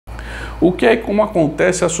O que é como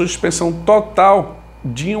acontece a suspensão total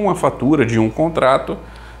de uma fatura, de um contrato,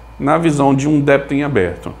 na visão de um débito em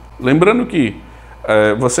aberto? Lembrando que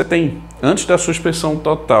você tem, antes da suspensão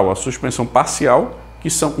total, a suspensão parcial,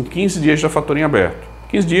 que são com 15 dias da fatura em aberto.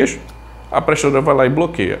 15 dias, a prestadora vai lá e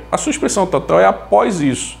bloqueia. A suspensão total é após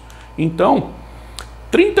isso. Então,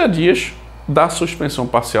 30 dias da suspensão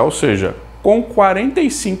parcial, ou seja, com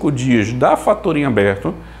 45 dias da fatura em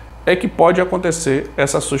aberto, é que pode acontecer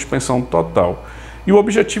essa suspensão total. E o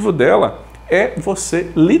objetivo dela é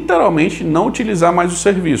você literalmente não utilizar mais o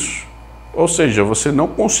serviço. Ou seja, você não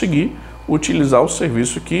conseguir utilizar o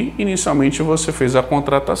serviço que inicialmente você fez a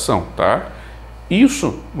contratação, tá?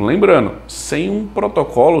 Isso, lembrando, sem um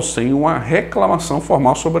protocolo, sem uma reclamação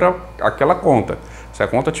formal sobre aquela conta. Se a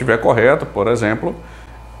conta estiver correta, por exemplo,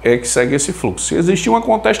 é que segue esse fluxo. Se existe uma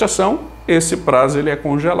contestação, esse prazo ele é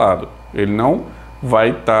congelado. Ele não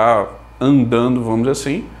vai estar andando, vamos dizer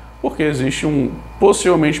assim, porque existe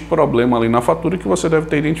possivelmente problema ali na fatura que você deve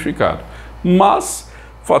ter identificado. Mas,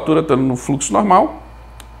 fatura estando no fluxo normal,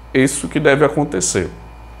 isso que deve acontecer.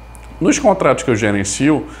 Nos contratos que eu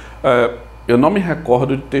gerencio, eu não me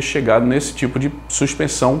recordo de ter chegado nesse tipo de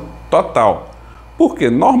suspensão total.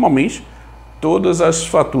 Porque, normalmente, todas as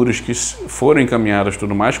faturas que foram encaminhadas e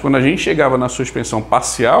tudo mais, quando a gente chegava na suspensão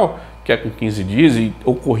parcial, que é com 15 dias, e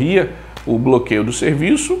ocorria o bloqueio do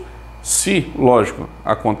serviço, se, lógico,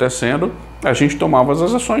 acontecendo, a gente tomava as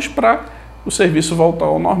ações para o serviço voltar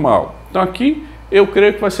ao normal. Então aqui, eu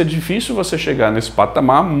creio que vai ser difícil você chegar nesse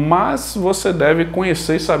patamar, mas você deve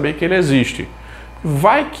conhecer e saber que ele existe.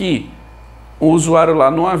 Vai que o usuário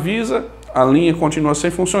lá não avisa, a linha continua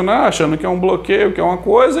sem funcionar, achando que é um bloqueio, que é uma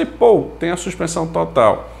coisa, e pô, tem a suspensão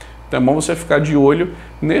total. Então é bom você ficar de olho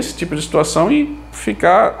nesse tipo de situação e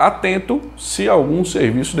ficar atento se algum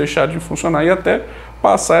serviço deixar de funcionar e até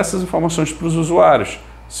passar essas informações para os usuários.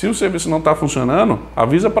 Se o serviço não está funcionando,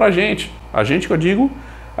 avisa para a gente que eu digo,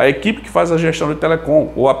 a equipe que faz a gestão de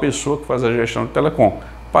Telecom ou a pessoa que faz a gestão de Telecom,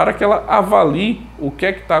 para que ela avalie o que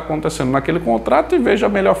é que está acontecendo naquele contrato e veja a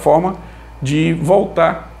melhor forma de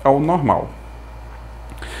voltar ao normal.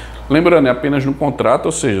 Lembrando, é apenas no contrato,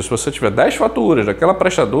 ou seja, se você tiver 10 faturas daquela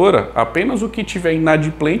prestadora, apenas o que tiver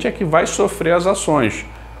inadimplente é que vai sofrer as ações.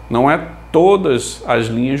 Não é todas as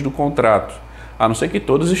linhas do contrato, a não ser que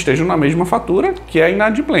todas estejam na mesma fatura, que é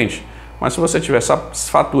inadimplente. Mas se você tiver essas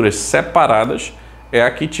faturas separadas, é a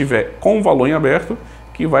que tiver com valor em aberto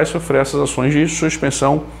que vai sofrer essas ações de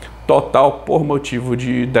suspensão total por motivo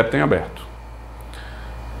de débito em aberto.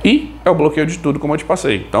 E é o bloqueio de tudo, como eu te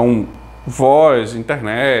passei. Então, voz,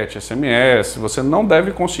 internet, SMS, você não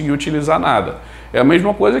deve conseguir utilizar nada. É a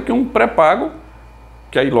mesma coisa que um pré-pago,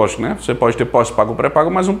 que aí, lógico, né? Você pode ter pós-pago ou pré-pago,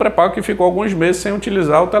 mas um pré-pago que ficou alguns meses sem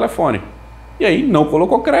utilizar o telefone. E aí, não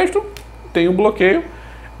colocou crédito, tem o bloqueio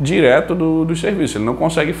direto do serviço. Ele não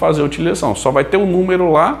consegue fazer a utilização. Só vai ter um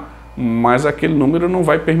número lá, mas aquele número não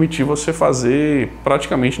vai permitir você fazer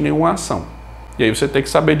praticamente nenhuma ação. E aí você tem que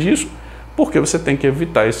saber disso, porque você tem que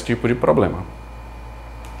evitar esse tipo de problema.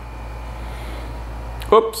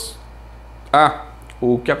 Ops!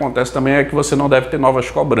 O que acontece também é que você não deve ter novas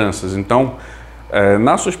cobranças. Então,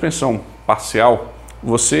 na suspensão parcial,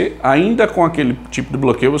 você, ainda com aquele tipo de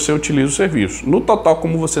bloqueio, você utiliza o serviço. No total,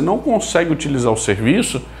 como você não consegue utilizar o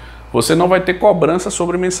serviço, você não vai ter cobrança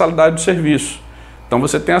sobre mensalidade do serviço. Então,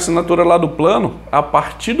 você tem a assinatura lá do plano, a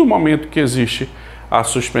partir do momento que existe a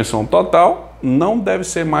suspensão total, não deve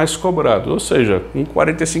ser mais cobrado. Ou seja, com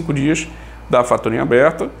 45 dias da fatura em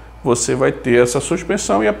aberta, você vai ter essa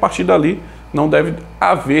suspensão e a partir dali não deve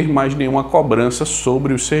haver mais nenhuma cobrança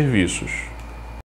sobre os serviços.